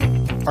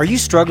Are you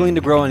struggling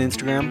to grow on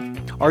Instagram?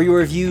 Are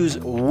your views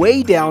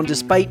way down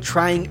despite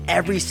trying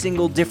every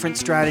single different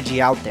strategy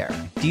out there?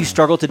 Do you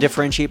struggle to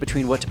differentiate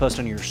between what to post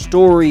on your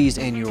stories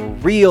and your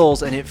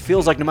reels, and it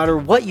feels like no matter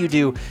what you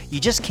do, you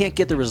just can't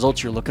get the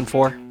results you're looking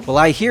for? Well,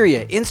 I hear you.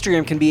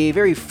 Instagram can be a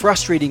very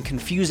frustrating,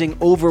 confusing,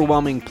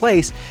 overwhelming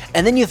place,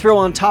 and then you throw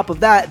on top of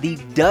that the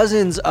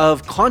dozens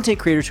of content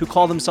creators who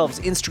call themselves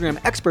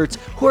Instagram experts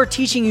who are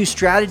teaching you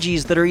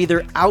strategies that are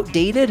either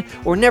outdated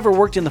or never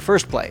worked in the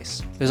first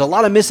place. There's a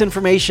lot of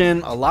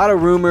misinformation, a lot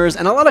of rumors,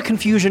 and a lot of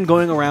confusion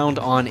going around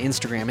on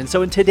Instagram. And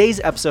so in today's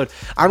episode,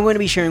 I'm going to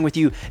be sharing with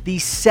you the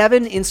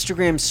 7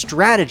 Instagram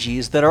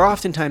strategies that are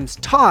oftentimes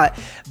taught,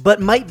 but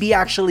might be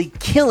actually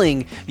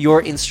killing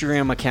your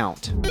Instagram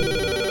account.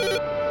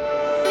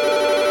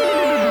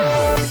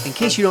 In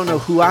case you don't know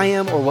who I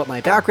am or what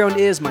my background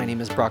is, my name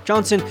is Brock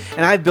Johnson,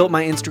 and I've built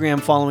my Instagram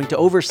following to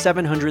over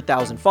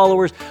 700,000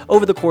 followers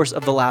over the course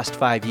of the last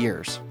 5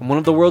 years. I'm one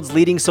of the world's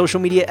leading social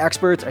media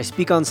experts. I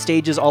speak on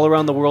stages all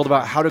around the world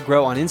about how to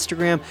grow on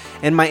Instagram,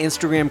 and my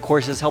Instagram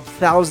courses help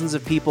thousands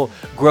of people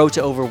grow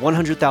to over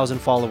 100,000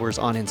 followers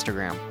on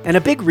Instagram. And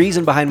a big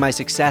reason behind my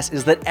success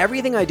is that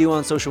everything I do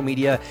on social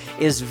media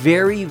is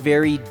very,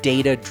 very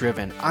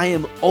data-driven. I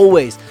am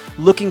always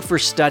looking for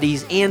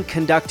studies and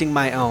conducting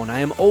my own. I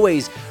am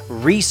always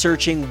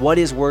researching what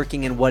is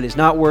working and what is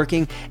not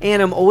working,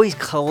 and I'm always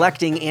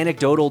collecting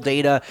anecdotal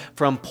data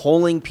from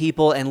polling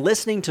people and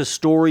listening to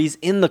stories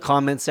in the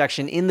comment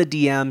section, in the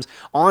DMs,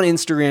 on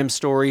Instagram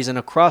stories, and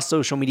across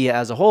social media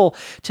as a whole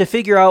to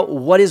figure out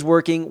what is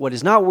working, what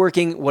is not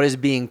working, what is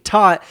being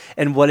taught,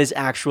 and what is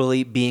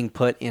actually being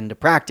put into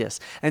practice.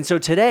 And so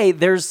today,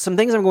 there's some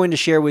things I'm going to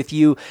share with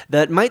you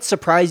that might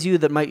surprise you,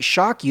 that might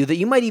shock you, that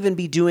you might even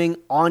be doing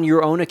on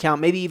your own account,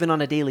 maybe even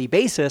on a daily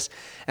basis.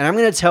 And I'm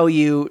going to tell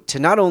you to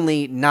not only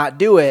not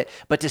do it,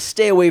 but to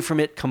stay away from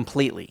it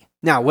completely.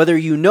 Now, whether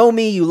you know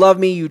me, you love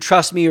me, you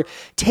trust me, or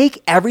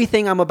take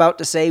everything I'm about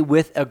to say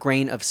with a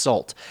grain of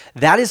salt.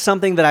 That is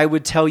something that I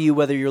would tell you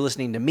whether you're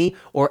listening to me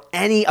or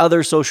any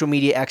other social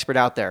media expert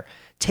out there.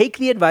 Take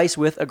the advice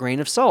with a grain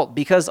of salt,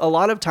 because a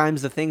lot of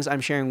times the things I'm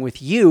sharing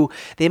with you,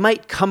 they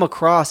might come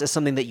across as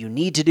something that you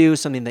need to do,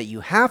 something that you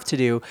have to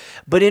do,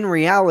 but in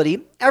reality,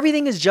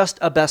 everything is just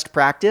a best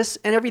practice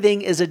and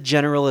everything is a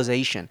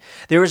generalization.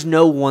 There is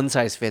no one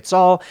size fits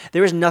all.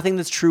 There is nothing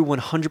that's true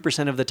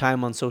 100% of the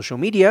time on social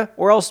media,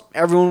 or else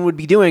everyone would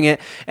be doing it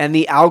and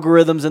the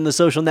algorithms and the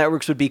social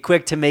networks would be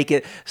quick to make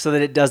it so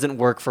that it doesn't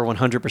work for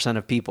 100%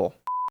 of people.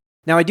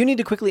 Now, I do need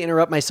to quickly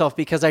interrupt myself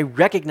because I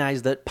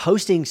recognize that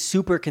posting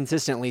super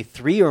consistently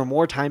 3 or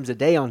more times a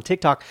day on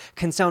TikTok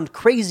can sound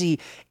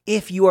crazy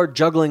if you are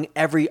juggling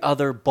every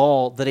other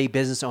ball that a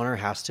business owner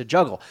has to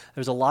juggle.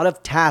 There's a lot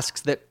of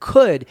tasks that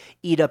could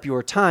eat up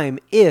your time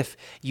if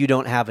you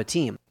don't have a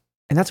team.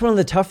 And that's one of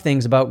the tough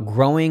things about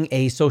growing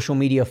a social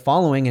media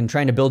following and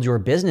trying to build your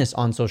business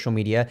on social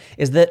media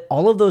is that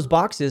all of those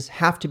boxes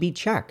have to be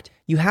checked.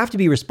 You have to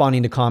be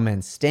responding to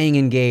comments, staying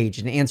engaged,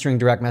 and answering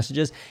direct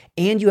messages,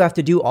 and you have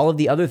to do all of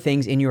the other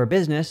things in your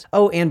business.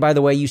 Oh, and by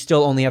the way, you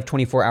still only have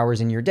 24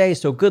 hours in your day,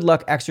 so good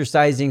luck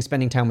exercising,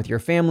 spending time with your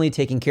family,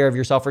 taking care of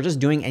yourself, or just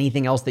doing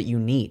anything else that you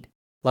need.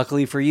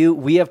 Luckily for you,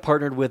 we have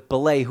partnered with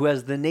Belay, who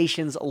has the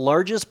nation's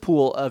largest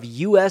pool of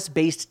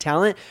US-based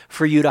talent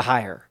for you to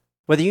hire.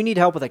 Whether you need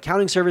help with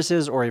accounting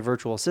services or a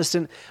virtual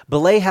assistant,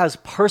 Belay has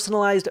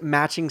personalized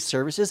matching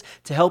services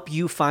to help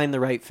you find the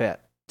right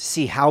fit. To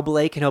see how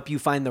Belay can help you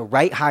find the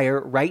right hire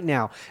right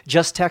now,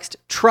 just text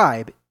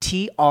TRIBE,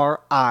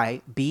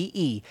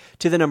 TRIBE,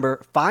 to the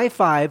number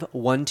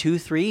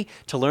 55123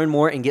 to learn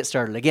more and get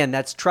started. Again,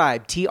 that's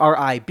TRIBE,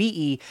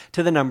 TRIBE,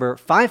 to the number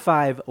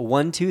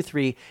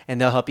 55123,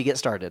 and they'll help you get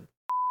started.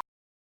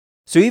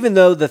 So even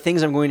though the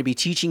things I'm going to be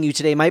teaching you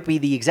today might be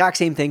the exact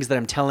same things that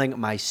I'm telling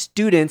my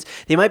students,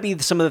 they might be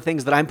some of the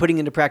things that I'm putting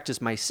into practice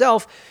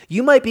myself,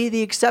 you might be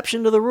the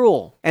exception to the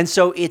rule. And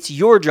so it's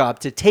your job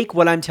to take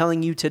what I'm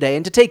telling you today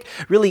and to take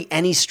really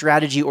any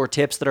strategy or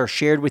tips that are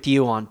shared with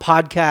you on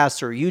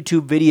podcasts or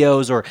YouTube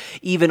videos or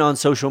even on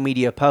social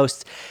media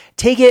posts.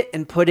 Take it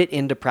and put it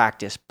into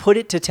practice. Put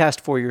it to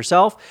test for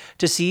yourself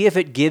to see if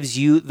it gives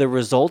you the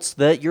results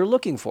that you're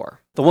looking for.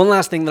 The one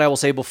last thing that I will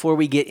say before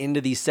we get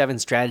into these 7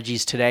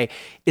 strategies today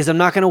is I'm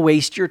not going to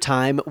waste your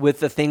time with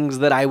the things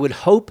that I would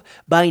hope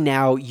by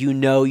now you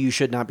know you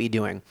should not be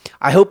doing.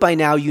 I hope by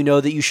now you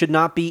know that you should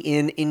not be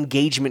in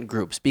engagement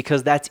groups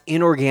because that's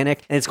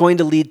inorganic and it's going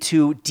to lead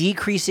to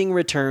decreasing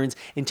returns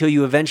until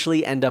you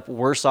eventually end up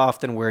worse off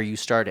than where you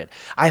started.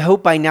 I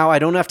hope by now I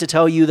don't have to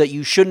tell you that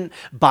you shouldn't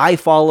buy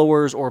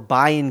followers or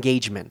buy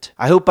engagement.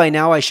 I hope by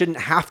now I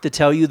shouldn't have to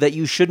tell you that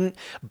you shouldn't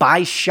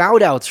buy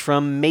shout outs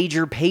from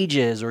major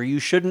pages or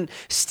you shouldn't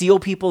steal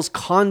people's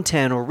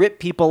content or rip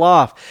people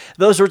off.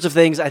 Those sorts of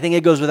things, I think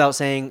it goes without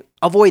saying,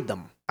 avoid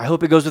them. I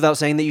hope it goes without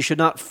saying that you should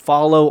not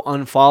follow,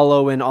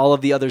 unfollow, and all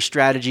of the other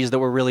strategies that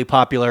were really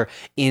popular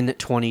in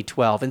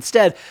 2012.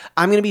 Instead,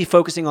 I'm going to be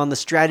focusing on the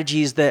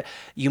strategies that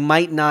you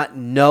might not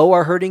know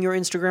are hurting your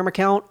Instagram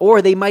account, or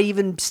they might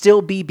even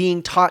still be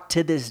being taught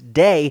to this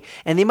day,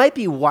 and they might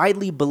be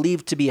widely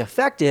believed to be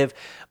effective,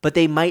 but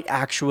they might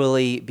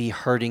actually be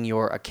hurting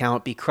your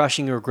account, be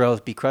crushing your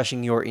growth, be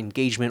crushing your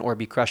engagement, or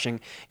be crushing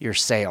your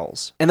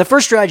sales. And the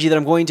first strategy that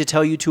I'm going to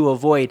tell you to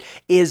avoid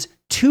is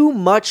too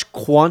much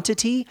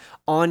quantity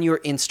on your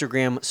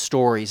Instagram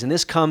stories. And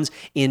this comes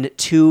in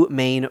two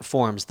main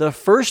forms. The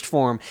first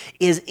form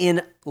is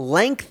in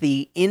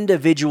lengthy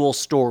individual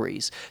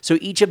stories. So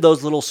each of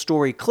those little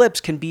story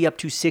clips can be up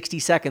to 60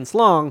 seconds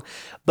long,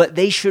 but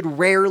they should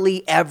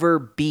rarely ever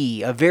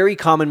be. A very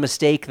common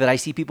mistake that I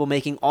see people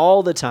making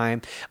all the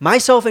time,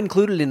 myself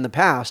included in the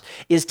past,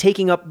 is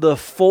taking up the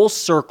full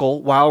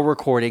circle while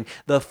recording,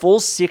 the full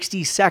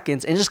 60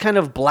 seconds, and just kind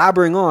of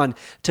blabbering on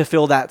to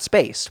fill that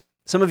space.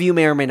 Some of you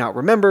may or may not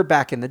remember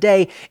back in the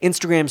day,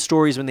 Instagram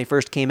stories when they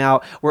first came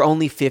out were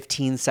only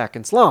 15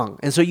 seconds long.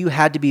 And so you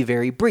had to be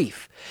very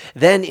brief.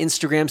 Then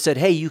Instagram said,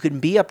 hey, you can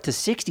be up to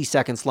 60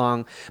 seconds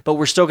long, but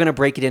we're still going to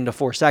break it into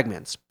 4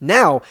 segments.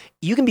 Now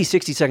you can be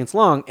 60 seconds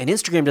long and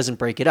Instagram doesn't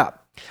break it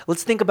up.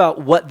 Let's think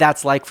about what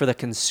that's like for the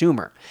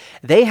consumer.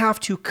 They have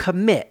to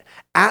commit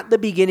at the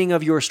beginning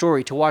of your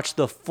story to watch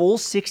the full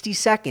 60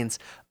 seconds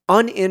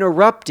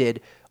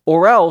uninterrupted,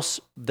 or else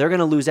they're going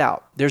to lose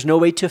out. There's no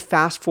way to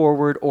fast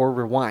forward or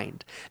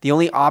rewind. The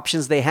only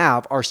options they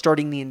have are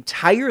starting the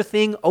entire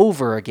thing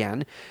over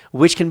again,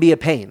 which can be a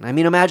pain. I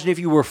mean, imagine if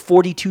you were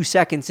 42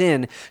 seconds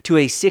in to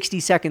a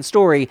 60-second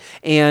story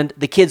and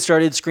the kids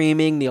started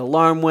screaming, the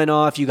alarm went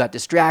off, you got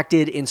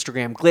distracted,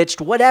 Instagram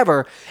glitched,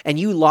 whatever, and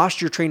you lost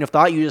your train of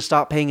thought, you just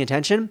stopped paying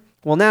attention.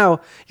 Well, now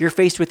you're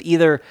faced with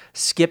either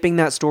skipping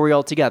that story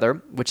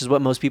altogether, which is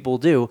what most people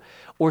do,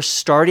 or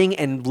starting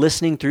and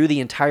listening through the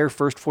entire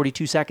first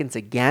 42 seconds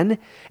again.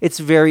 It's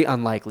very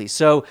unlikely.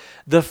 So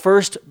the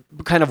first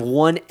kind of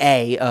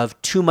 1A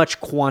of too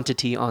much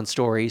quantity on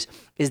stories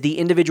is the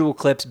individual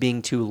clips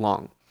being too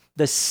long.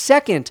 The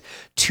second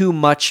too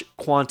much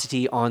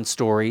quantity on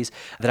stories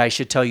that I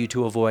should tell you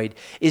to avoid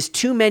is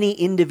too many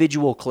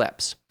individual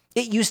clips.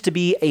 It used to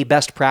be a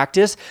best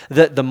practice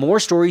that the more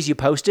stories you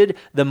posted,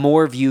 the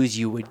more views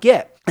you would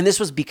get. And this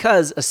was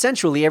because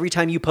essentially every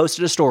time you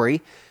posted a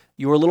story,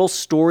 your little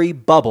story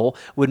bubble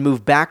would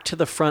move back to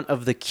the front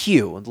of the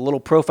queue. The little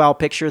profile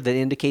picture that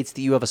indicates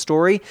that you have a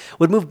story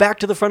would move back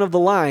to the front of the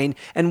line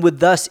and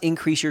would thus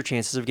increase your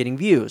chances of getting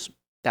views.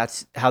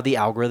 That's how the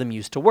algorithm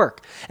used to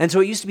work. And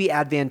so it used to be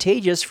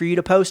advantageous for you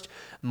to post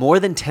more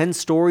than 10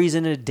 stories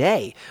in a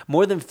day,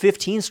 more than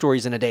 15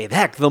 stories in a day.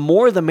 Heck, the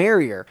more the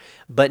merrier.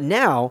 But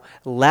now,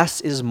 less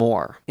is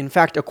more. In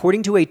fact,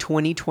 according to a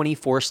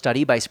 2024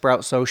 study by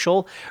Sprout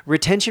Social,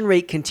 retention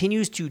rate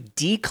continues to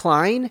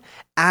decline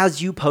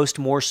as you post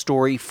more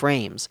story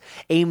frames.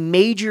 A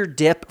major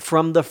dip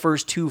from the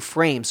first 2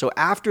 frames. So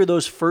after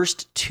those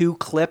first 2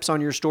 clips on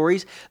your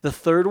stories, the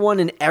third one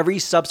in every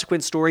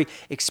subsequent story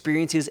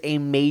experiences a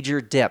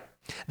major dip.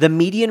 The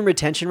median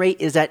retention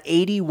rate is at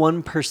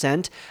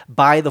 81%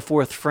 by the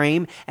 4th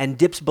frame and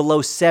dips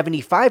below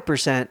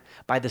 75%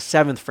 by the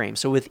 7th frame.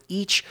 So with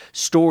each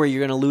story,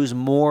 you're going to lose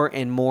more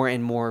and more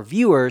and more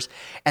viewers,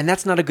 and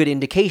that's not a good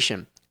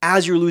indication.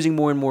 As you're losing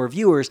more and more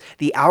viewers,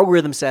 the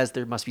algorithm says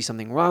there must be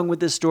something wrong with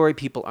this story.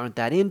 People aren't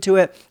that into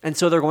it. And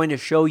so they're going to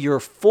show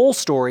your full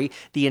story,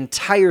 the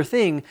entire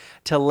thing,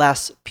 to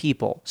less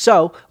people.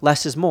 So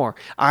less is more.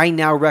 I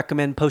now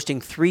recommend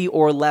posting 3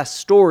 or less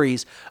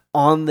stories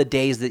on the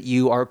days that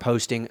you are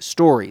posting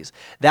stories.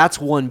 That's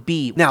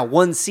 1B. Now,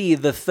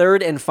 1C, the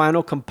third and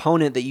final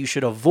component that you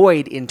should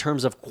avoid in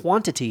terms of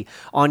quantity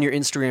on your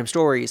Instagram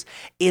stories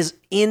is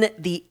in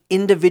the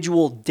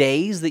individual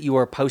days that you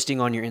are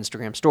posting on your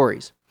Instagram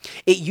stories.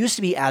 It used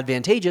to be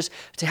advantageous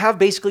to have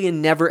basically a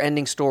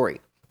never-ending story.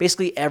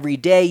 Basically, every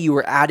day you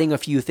were adding a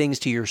few things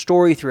to your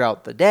story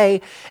throughout the day.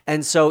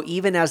 And so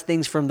even as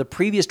things from the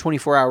previous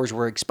 24 hours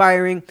were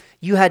expiring,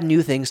 you had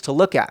new things to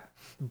look at.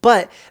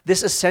 But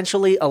this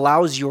essentially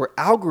allows your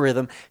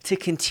algorithm to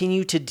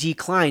continue to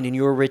decline and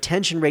your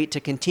retention rate to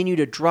continue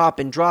to drop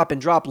and drop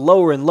and drop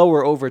lower and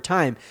lower over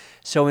time.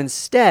 So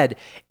instead,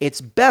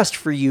 it's best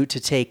for you to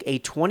take a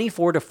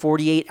 24 to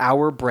 48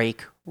 hour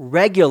break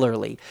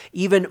regularly,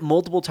 even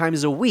multiple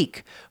times a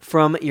week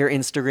from your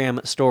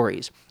Instagram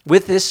stories.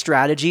 With this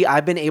strategy,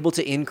 I've been able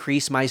to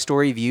increase my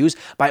story views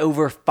by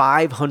over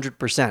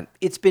 500%.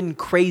 It's been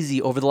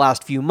crazy over the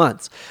last few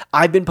months.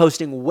 I've been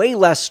posting way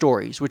less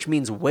stories, which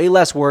means way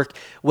less work,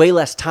 way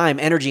less time,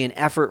 energy, and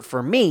effort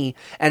for me,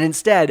 and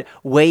instead,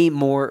 way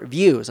more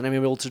views. And I'm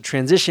able to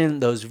transition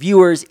those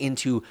viewers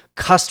into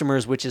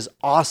customers, which is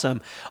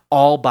awesome,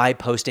 all by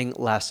posting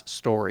less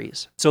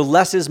stories. So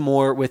less is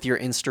more with your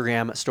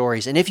Instagram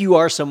stories. And if you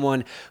are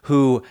someone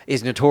who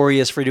is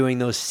notorious for doing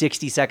those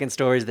 60-second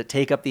stories that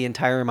take up the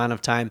entire amount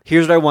of time,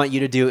 here's what I want you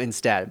to do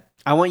instead.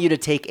 I want you to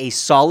take a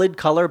solid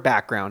color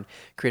background,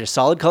 create a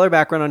solid color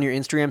background on your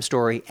Instagram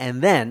story,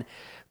 and then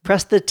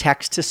press the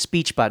text to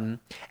speech button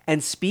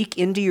and speak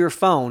into your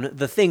phone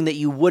the thing that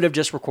you would have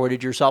just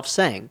recorded yourself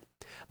saying.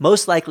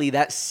 Most likely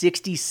that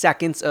 60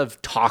 seconds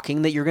of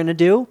talking that you're going to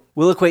do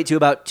will equate to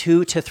about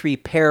 2 to 3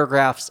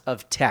 paragraphs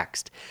of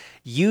text.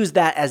 Use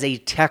that as a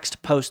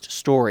text post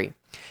story.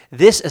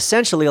 This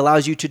essentially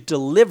allows you to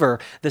deliver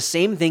the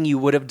same thing you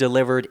would have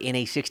delivered in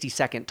a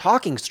 60-second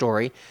talking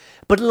story,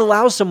 but it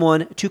allows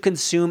someone to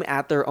consume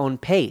at their own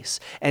pace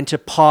and to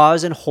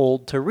pause and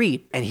hold to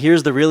read. And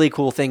here's the really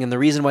cool thing, and the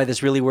reason why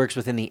this really works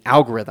within the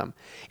algorithm.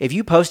 If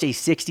you post a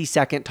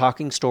 60-second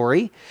talking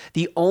story,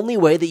 the only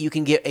way that you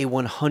can get a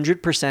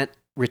 100%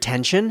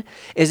 retention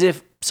is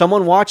if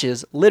someone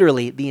watches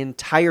literally the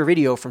entire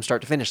video from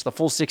start to finish, the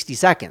full 60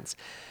 seconds.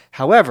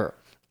 However,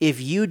 if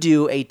you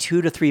do a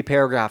 2 to 3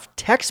 paragraph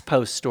text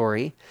post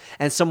story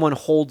and someone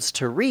holds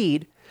to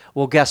read,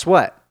 well, guess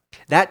what?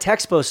 That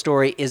text post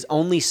story is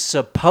only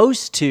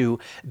supposed to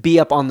be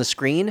up on the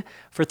screen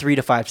for 3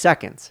 to 5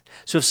 seconds.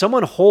 So if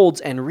someone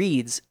holds and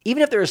reads,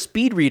 even if they're a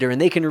speed reader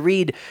and they can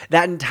read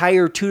that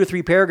entire 2 to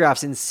 3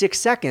 paragraphs in 6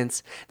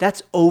 seconds,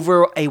 that's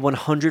over a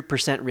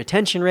 100%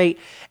 retention rate.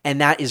 And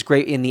that is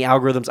great in the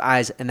algorithm's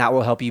eyes, and that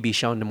will help you be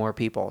shown to more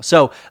people.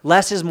 So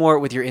less is more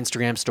with your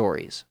Instagram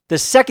stories. The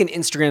second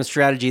Instagram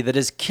strategy that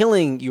is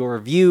killing your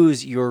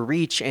views, your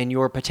reach, and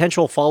your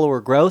potential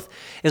follower growth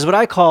is what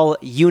I call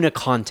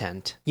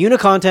unicontent.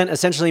 Unicontent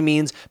essentially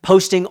means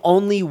posting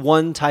only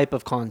one type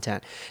of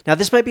content. Now,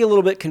 this might be a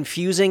little bit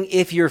confusing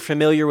if you're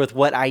familiar with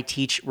what I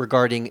teach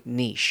regarding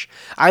niche.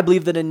 I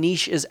believe that a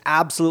niche is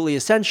absolutely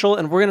essential,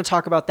 and we're going to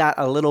talk about that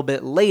a little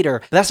bit later.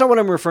 But that's not what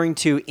I'm referring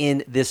to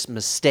in this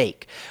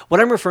mistake. What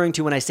I'm referring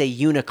to when I say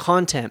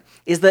unicontent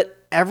is that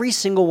every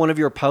single one of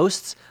your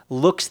posts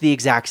looks the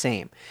exact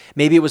same.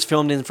 Maybe it was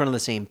filmed in front of the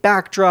same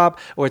backdrop,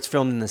 or it's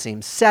filmed in the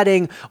same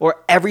setting,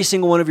 or every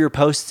single one of your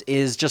posts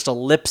is just a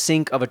lip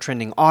sync of a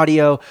trending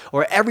audio,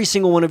 or every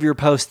single one of your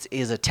posts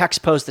is a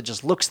text post that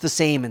just looks the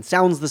same and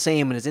sounds the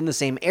same and is in the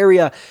same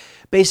area.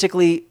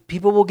 Basically,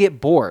 people will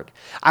get bored.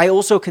 I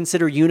also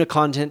consider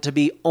unicontent to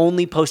be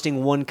only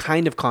posting one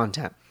kind of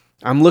content.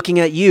 I'm looking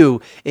at you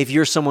if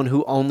you're someone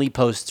who only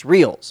posts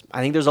reels.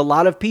 I think there's a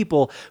lot of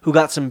people who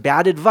got some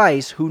bad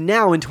advice who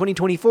now in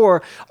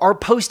 2024 are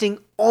posting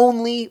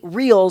only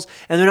reels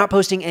and they're not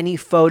posting any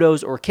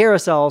photos or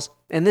carousels.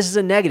 And this is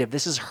a negative.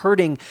 This is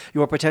hurting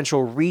your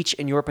potential reach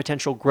and your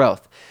potential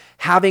growth.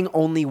 Having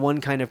only one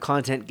kind of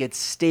content gets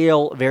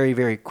stale very,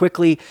 very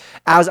quickly.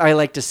 As I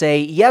like to say,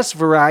 yes,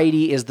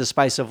 variety is the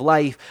spice of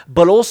life,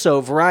 but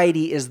also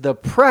variety is the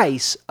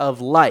price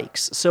of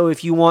likes. So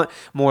if you want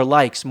more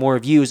likes, more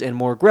views, and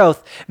more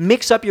growth,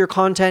 mix up your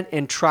content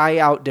and try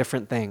out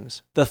different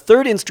things. The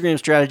third Instagram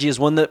strategy is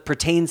one that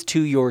pertains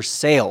to your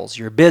sales,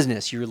 your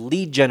business, your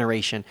lead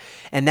generation,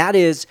 and that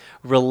is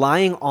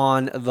relying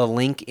on the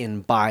link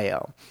in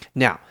bio.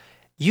 Now,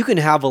 you can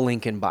have a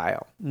link in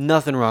bio.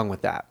 Nothing wrong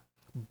with that.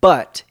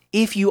 But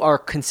if you are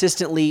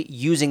consistently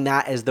using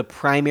that as the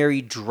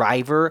primary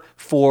driver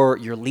for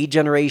your lead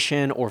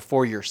generation or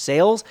for your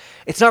sales,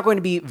 it's not going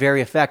to be very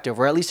effective,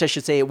 or at least I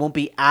should say it won't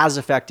be as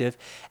effective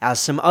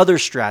as some other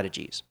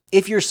strategies.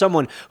 If you're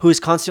someone who is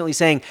constantly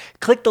saying,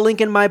 click the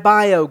link in my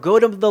bio, go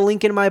to the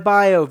link in my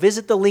bio,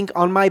 visit the link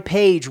on my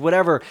page,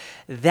 whatever,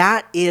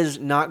 that is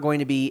not going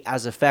to be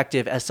as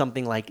effective as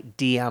something like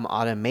DM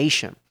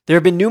automation. There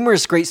have been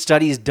numerous great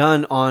studies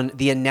done on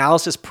the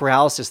analysis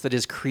paralysis that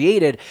is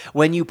created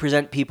when you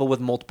present people with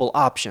multiple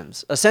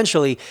options.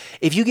 Essentially,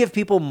 if you give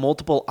people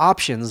multiple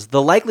options,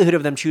 the likelihood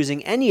of them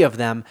choosing any of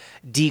them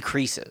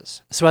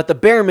decreases. So at the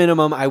bare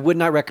minimum, I would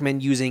not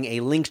recommend using a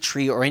link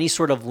tree or any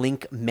sort of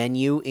link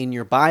menu in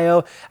your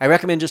bio. I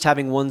recommend just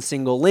having one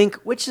single link,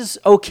 which is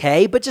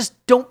okay, but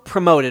just don't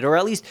promote it, or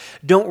at least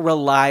don't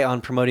rely on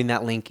promoting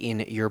that link in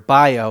your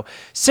bio.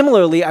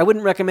 Similarly, I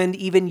wouldn't recommend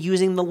even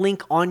using the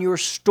link on your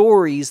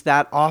stories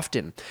that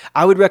often.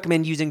 I would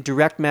recommend using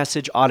direct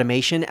message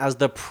automation as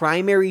the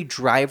primary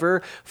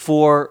driver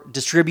for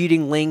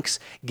distributing links,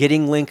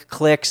 getting link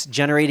clicks,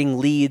 generating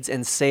leads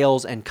and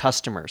sales and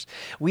customers.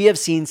 We have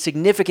seen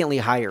significantly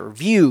higher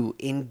view,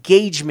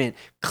 engagement,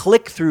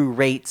 click-through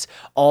rates,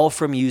 all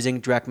from using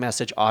direct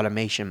message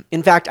automation.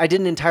 In fact, I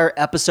did an entire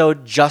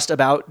episode just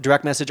about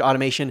direct message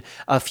automation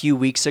a few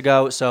weeks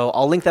ago, so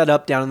I'll link that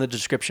up down in the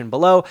description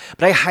below,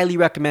 but I highly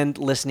recommend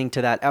listening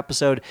to that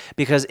episode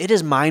because it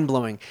is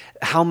mind-blowing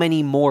how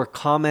many more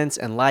comments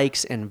and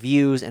likes and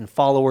views and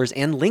followers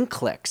and link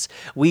clicks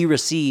we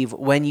receive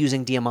when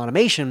using DM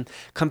automation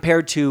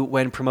compared to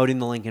when promoting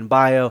the link in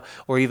bio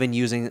or even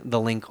using the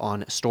link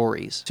on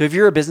stories. So if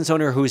you're a business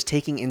owner who is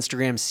taking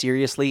Instagram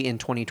seriously in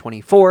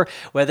 2024,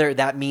 whether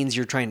that means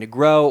you're trying to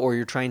grow or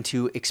you're trying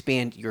to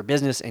expand your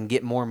business and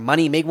get more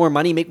money, make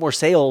more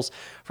sales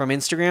from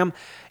Instagram,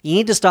 you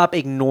need to stop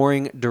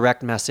ignoring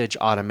direct message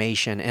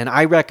automation. And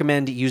I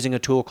recommend using a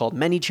tool called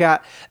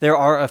ManyChat. There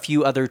are a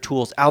few other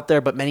tools out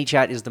there, but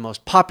ManyChat is the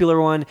most popular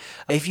one.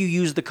 If you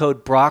use the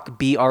code BROCK,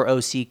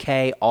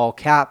 B-R-O-C-K, all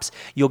caps,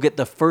 you'll get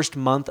the first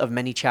month of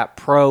ManyChat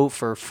Pro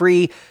for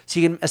free. So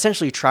you can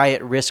essentially try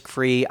it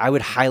risk-free. I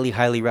would highly,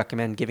 highly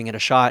recommend giving it a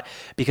shot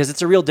because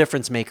it's a real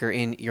difference maker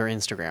in your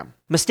Instagram.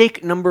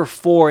 Mistake number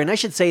 4, and I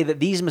should say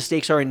that these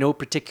mistakes are in no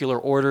particular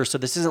order, so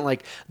this isn't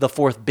like the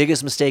 4th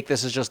biggest mistake.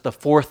 This is just the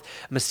 4th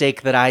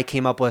mistake that I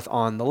came up with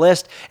on the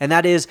list, and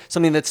that is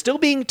something that's still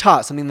being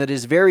taught, something that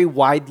is very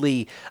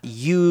widely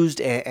used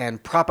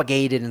and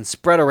propagated and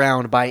spread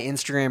around by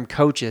Instagram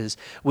coaches,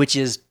 which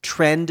is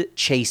trend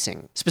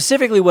chasing.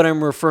 Specifically, what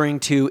I'm referring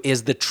to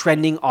is the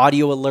trending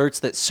audio alerts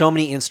that so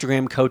many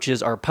Instagram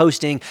coaches are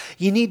posting.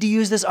 You need to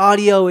use this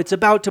audio, it's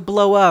about to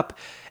blow up.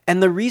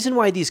 And the reason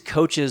why these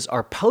coaches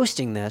are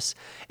posting this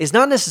is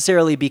not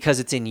necessarily because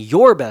it's in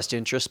your best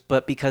interest,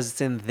 but because it's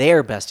in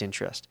their best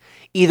interest.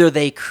 Either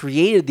they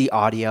created the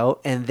audio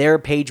and their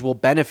page will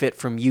benefit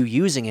from you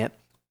using it,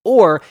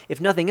 or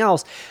if nothing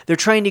else, they're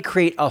trying to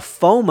create a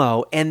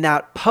FOMO, and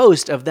that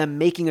post of them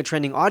making a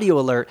trending audio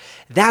alert,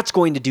 that's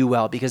going to do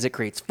well because it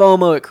creates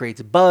FOMO, it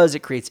creates buzz,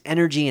 it creates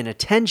energy and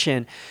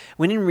attention,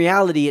 when in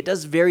reality, it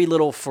does very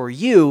little for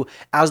you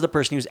as the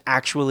person who's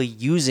actually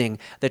using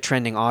the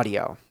trending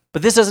audio.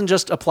 But this doesn't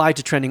just apply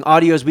to trending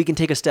audios. We can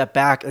take a step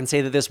back and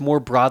say that this more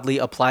broadly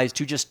applies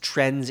to just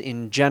trends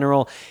in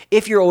general.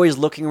 If you're always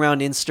looking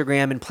around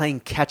Instagram and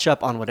playing catch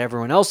up on what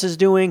everyone else is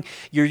doing,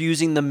 you're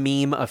using the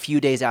meme a few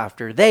days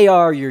after they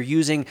are, you're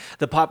using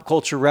the pop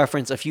culture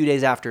reference a few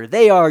days after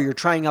they are, you're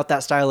trying out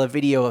that style of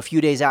video a few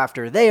days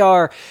after they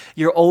are,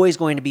 you're always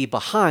going to be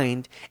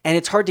behind, and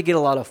it's hard to get a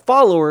lot of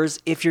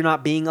followers if you're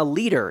not being a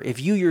leader. If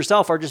you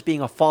yourself are just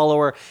being a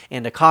follower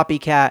and a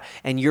copycat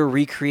and you're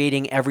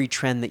recreating every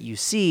trend that you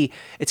see,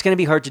 it's going to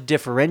be hard to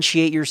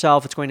differentiate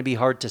yourself. It's going to be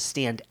hard to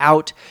stand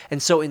out. And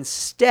so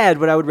instead,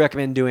 what I would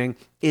recommend doing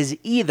is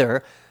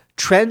either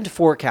trend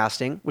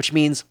forecasting, which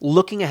means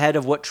looking ahead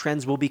of what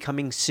trends will be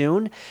coming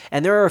soon.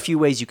 And there are a few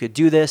ways you could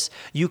do this.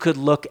 You could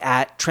look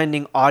at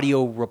trending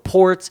audio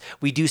reports.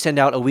 We do send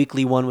out a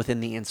weekly one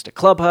within the Insta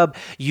Club Hub.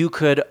 You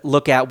could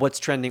look at what's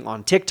trending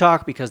on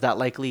TikTok because that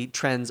likely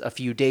trends a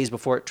few days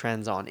before it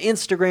trends on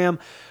Instagram.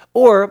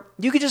 Or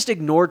you could just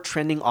ignore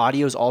trending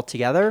audios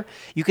altogether.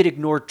 You could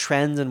ignore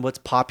trends and what's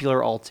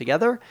popular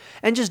altogether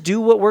and just do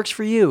what works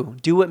for you.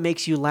 Do what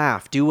makes you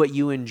laugh. Do what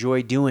you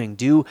enjoy doing.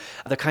 Do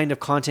the kind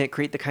of content,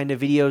 create the kind of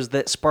videos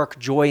that spark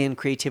joy and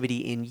creativity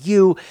in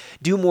you.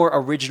 Do more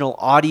original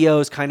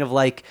audios, kind of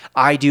like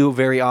I do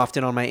very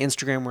often on my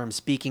Instagram where I'm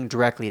speaking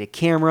directly to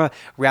camera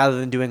rather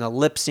than doing a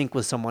lip sync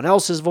with someone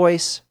else's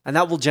voice. And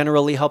that will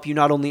generally help you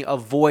not only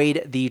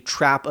avoid the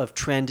trap of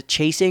trend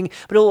chasing,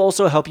 but it will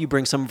also help you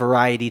bring some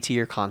variety to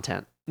your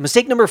content.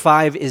 Mistake number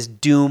 5 is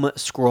doom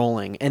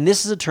scrolling. And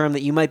this is a term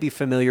that you might be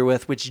familiar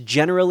with, which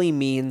generally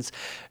means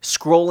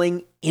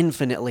scrolling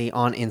infinitely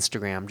on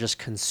Instagram, just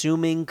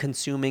consuming,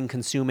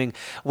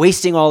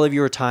 wasting all of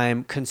your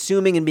time,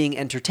 consuming and being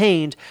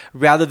entertained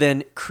rather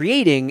than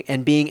creating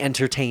and being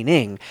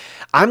entertaining.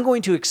 I'm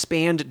going to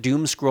expand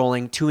doom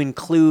scrolling to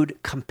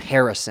include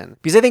comparison,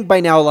 because I think by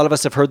now a lot of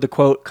us have heard the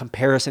quote,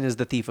 comparison is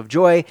the thief of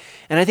joy,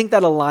 and I think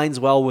that aligns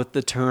well with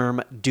the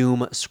term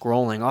doom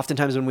scrolling.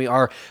 Oftentimes when we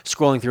are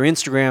scrolling through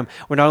Instagram,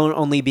 we're not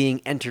only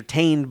being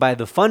entertained by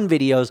the fun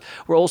videos,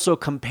 we're also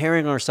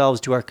comparing ourselves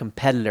to our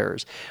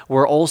competitors.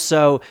 We're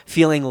also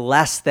feeling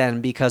less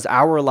than because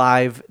our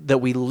life that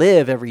we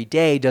live every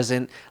day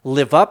doesn't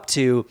live up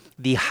to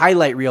the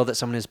highlight reel that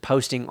someone is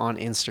posting on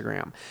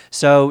Instagram.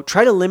 So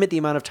try to limit the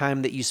amount of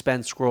time that you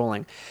spend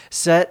scrolling.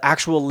 Set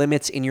actual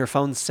limits in your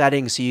phone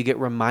settings so you get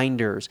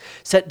reminders.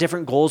 Set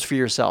different goals for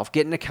yourself.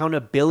 Get an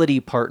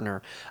accountability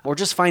partner, or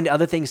just find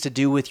other things to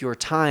do with your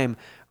time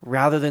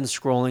rather than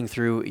scrolling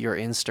through your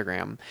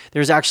Instagram.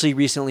 There's actually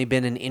recently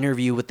been an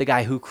interview with the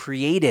guy who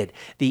created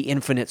the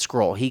infinite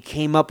scroll. He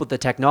came up with the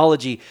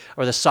technology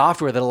or the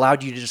software that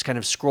allowed you to just kind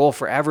of scroll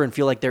forever and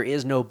feel like there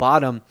is no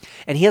bottom.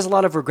 And he has a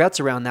lot of regrets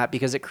around that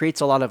because it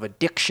creates a lot of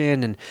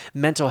addiction and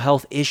mental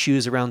health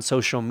issues around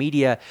social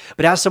media.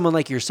 But as someone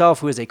like yourself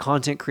who is a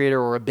content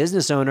creator or a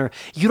business owner,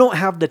 you don't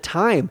have the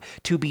time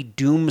to be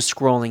doom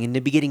scrolling and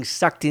to be getting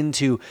sucked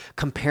into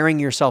comparing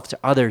yourself to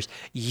others.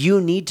 You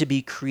need to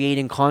be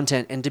creating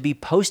content and to be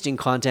posting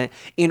content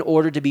in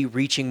order to be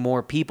reaching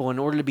more people, in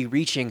order to be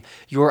reaching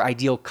your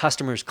ideal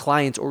customers,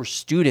 clients, or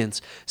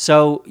students.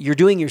 So you're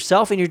doing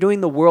yourself and you're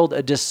doing the world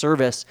a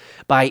disservice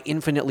by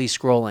infinitely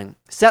scrolling.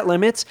 Set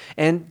limits,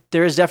 and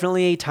there is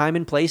definitely a time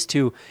and place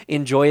to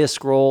enjoy a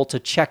scroll,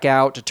 to check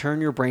out, to turn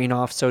your brain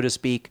off, so to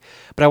speak.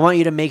 But I want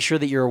you to make sure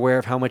that you're aware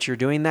of how much you're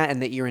doing that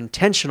and that you're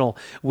intentional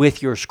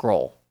with your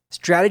scroll.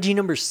 Strategy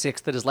number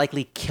 6 that is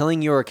likely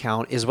killing your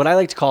account is what I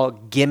like to call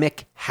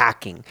gimmick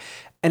hacking.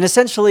 And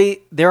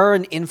essentially, there are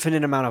an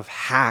infinite amount of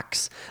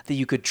hacks that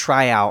you could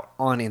try out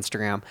on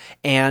Instagram.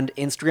 And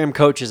Instagram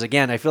coaches,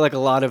 again, I feel like a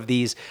lot of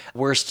these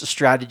worst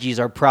strategies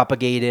are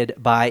propagated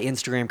by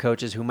Instagram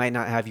coaches who might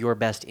not have your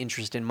best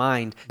interest in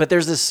mind. But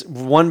there's this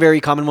one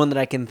very common one that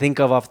I can think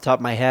of off the top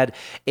of my head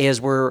is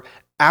where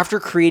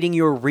after creating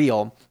your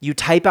reel, you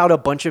type out a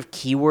bunch of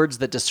keywords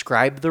that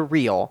describe the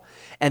reel,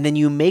 and then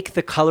you make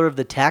the color of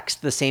the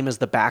text the same as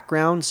the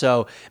background.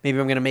 So maybe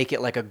I'm going to make it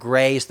like a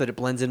gray so that it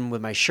blends in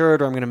with my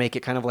shirt, or I'm going to make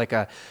it kind of like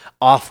a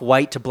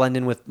off-white to blend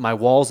in with my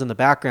walls in the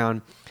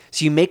background.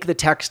 So you make the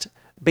text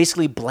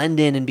basically blend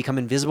in and become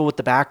invisible with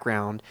the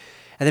background.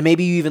 And then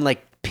maybe you even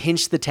like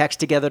pinch the text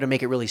together to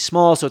make it really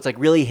small. So it's like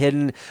really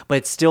hidden, but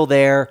it's still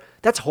there.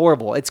 That's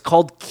horrible. It's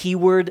called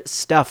keyword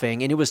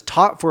stuffing, and it was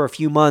taught for a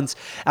few months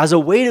as a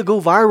way to go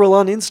viral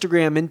on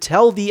Instagram and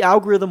tell the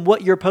algorithm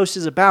what your post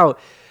is about.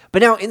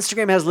 But now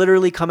Instagram has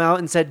literally come out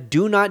and said,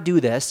 do not do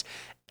this.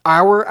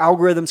 Our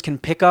algorithms can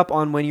pick up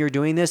on when you're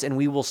doing this, and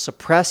we will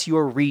suppress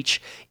your reach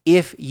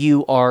if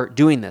you are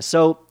doing this.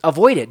 So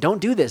avoid it.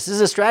 Don't do this. This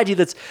is a strategy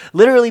that's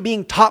literally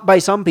being taught by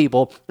some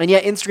people, and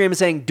yet Instagram is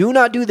saying, do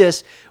not do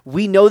this.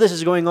 We know this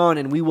is going on,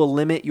 and we will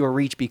limit your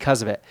reach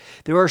because of it.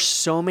 There are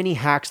so many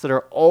hacks that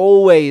are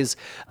always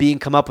being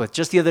come up with.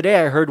 Just the other day,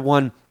 I heard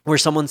one where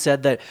someone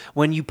said that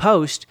when you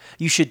post,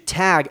 you should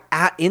tag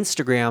at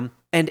Instagram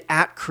and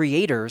at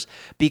creators,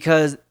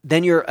 because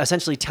then you're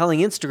essentially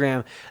telling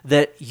Instagram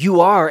that you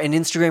are an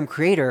Instagram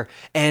creator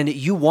and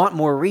you want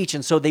more reach,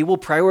 and so they will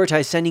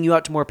prioritize sending you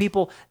out to more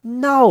people.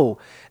 No,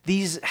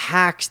 these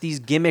hacks, these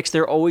gimmicks,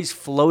 they're always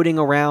floating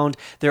around.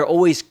 They're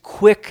always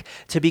quick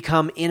to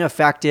become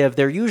ineffective.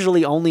 They're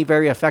usually only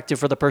very effective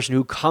for the person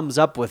who comes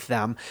up with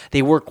them.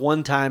 They work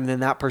one time and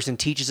then that person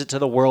teaches it to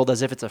the world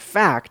as if it's a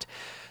fact.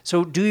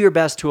 So do your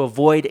best to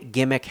avoid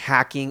gimmick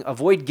hacking,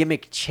 avoid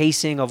gimmick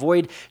chasing,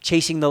 avoid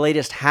chasing the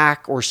latest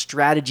hack or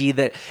strategy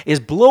that is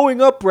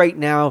blowing up right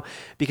now,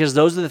 because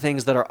those are the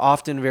things that are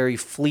often very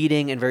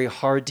fleeting and very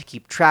hard to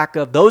keep track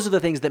of. Those are the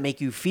things that make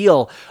you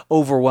feel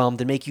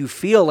overwhelmed and make you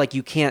feel like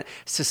you can't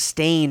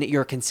sustain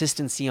your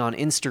consistency on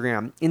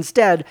Instagram.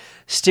 Instead,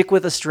 stick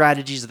with the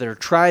strategies that are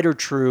tried or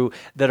true,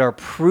 that are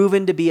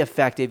proven to be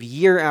effective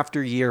year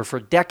after year for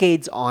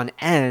decades on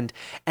end,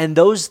 and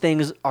those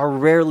things are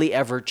rarely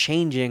ever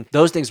changing.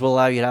 Those things will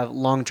allow you to have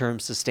long-term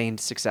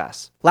sustained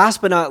success.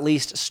 Last but not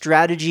least,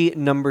 strategy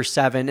number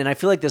 7, and I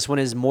feel like this one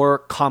is more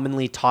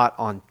commonly taught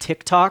on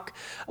TikTok,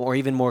 or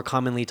even more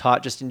commonly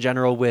taught just in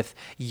general with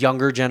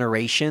younger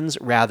generations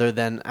rather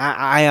than,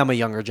 I am a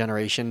younger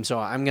generation, so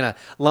I'm going to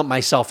lump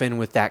myself in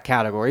with that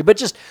category, but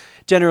just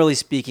generally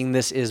speaking,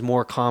 this is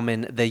more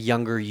common the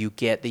younger you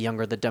get, the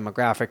younger the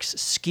demographics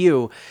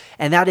skew,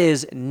 and that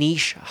is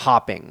niche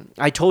hopping.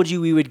 I told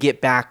you we would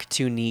get back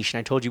to niche, and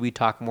I told you we'd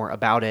talk more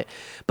about it,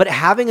 but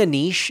having a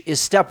niche is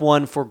step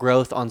 1 for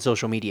growth on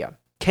social media.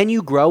 Can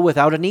you grow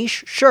without a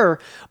niche? Sure,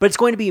 but it's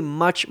going to be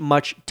much,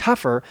 much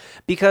tougher,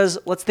 because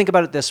let's think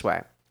about it this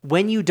way.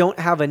 When you don't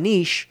have a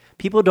niche,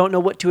 people don't know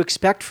what to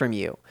expect from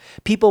you.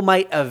 People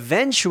might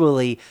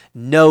eventually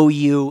know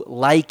you,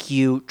 like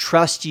you,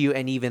 trust you,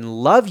 and even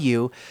love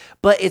you,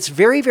 but it's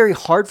very, very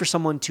hard for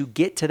someone to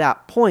get to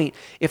that point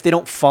if they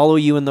don't follow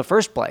you in the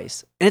first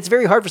place. And it's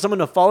very hard for someone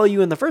to follow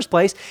you in the first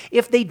place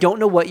if they don't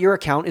know what your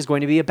account is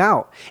going to be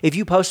about. If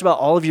you post about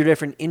all of your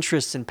different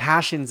interests and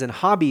passions and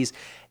hobbies,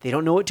 they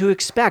don't know what to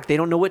expect. They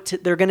don't know what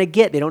they're going to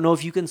get. They don't know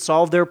if you can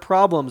solve their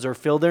problems or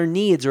fill their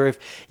needs, or if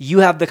you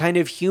have the kind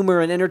of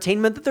humor and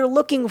entertainment that they're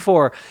looking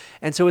for.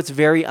 And so it's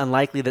very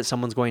unlikely that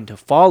someone's going to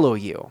follow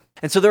you.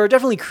 And so there are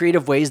definitely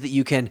creative ways that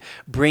you can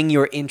bring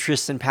your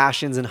interests and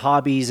passions and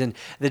hobbies and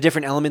the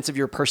different elements of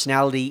your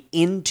personality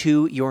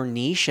into your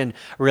niche and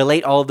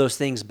relate all of those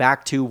things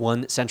back to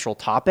one central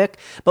topic.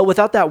 But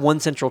without that one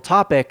central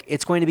topic,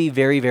 it's going to be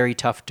very, very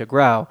tough to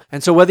grow.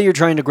 And so whether you're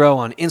trying to grow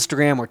on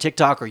Instagram or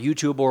TikTok or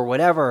YouTube or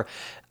whatever,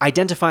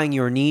 identifying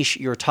your niche,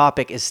 your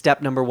topic is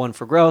step number 1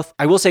 for growth.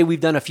 I will say we've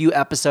done a few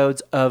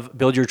episodes of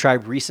Build Your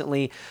Tribe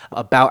recently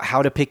about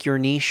how to pick your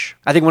niche.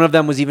 I think one of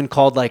them was even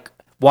called like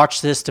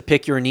watch this to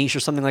pick your niche or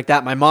something like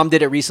that. My mom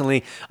did it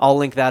recently. I'll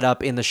link that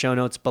up in the show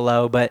notes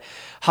below. But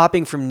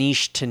hopping from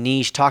niche to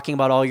niche, talking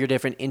about all your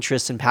different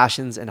interests and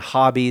passions and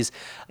hobbies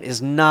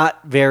is not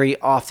very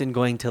often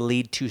going to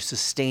lead to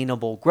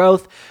sustainable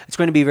growth. It's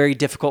going to be very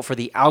difficult for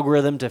the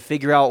algorithm to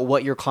figure out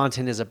what your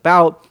content is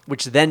about,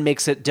 which then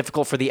makes it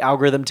difficult for the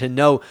algorithm to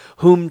know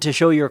whom to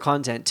show your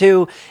content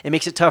to. It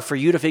makes it tough for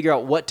you to figure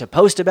out what to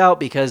post about,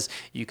 because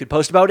you could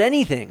post about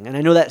anything. And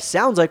I know that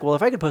sounds like, well,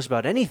 if I could post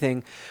about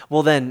anything,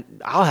 well, then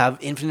I'll have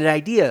infinite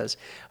ideas.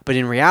 But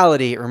in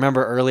reality,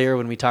 remember earlier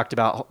when we talked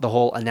about the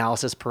whole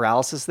analysis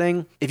paralysis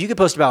thing? If you could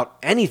post about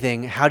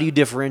anything, how do you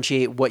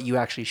differentiate what you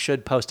actually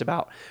should post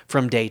about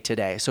from day to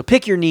day? So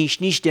pick your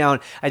niche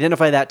down,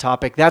 identify that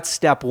topic. That's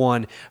step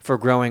 1 for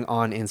growing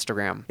on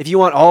Instagram. If you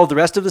want all of the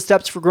rest of the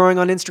steps for growing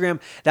on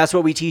Instagram, that's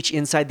what we teach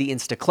inside the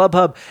Insta Club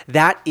Hub.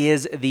 That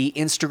is the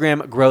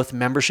Instagram growth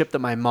membership that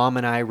my mom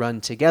and I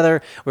run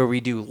together, where we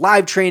do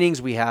live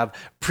trainings. We have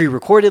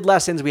pre-recorded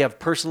lessons. We have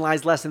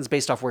personalized lessons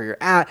based off where you're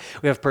at.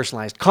 We have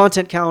personalized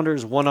content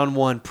calendars,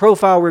 one-on-one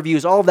profile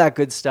reviews, all of that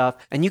good stuff.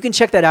 And you can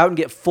check that out and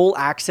get full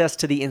access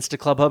to the Insta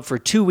Club Hub for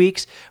 2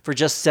 weeks for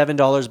just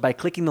 $7 by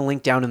clicking the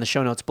link down in the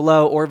show notes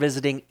below or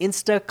visiting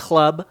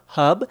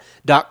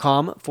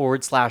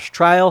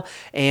instaclubhub.com/trial.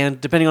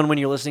 And depending on when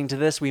you're listening to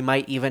this, we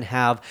might even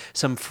have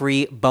some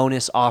free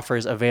bonus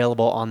offers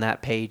available on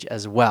that page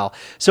as well.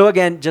 So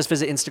again, just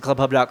visit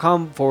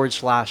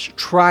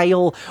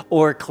instaclubhub.com/trial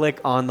or click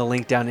on the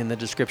link down in the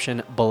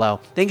description below.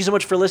 Thank you so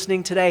much for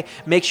listening today.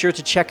 Make sure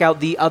to check out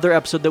the other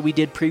episode that we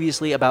did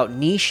previously about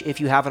niche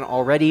if you haven't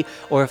already,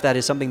 or if that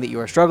is something that you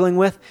are struggling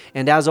with.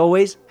 And as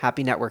always,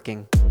 happy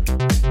networking.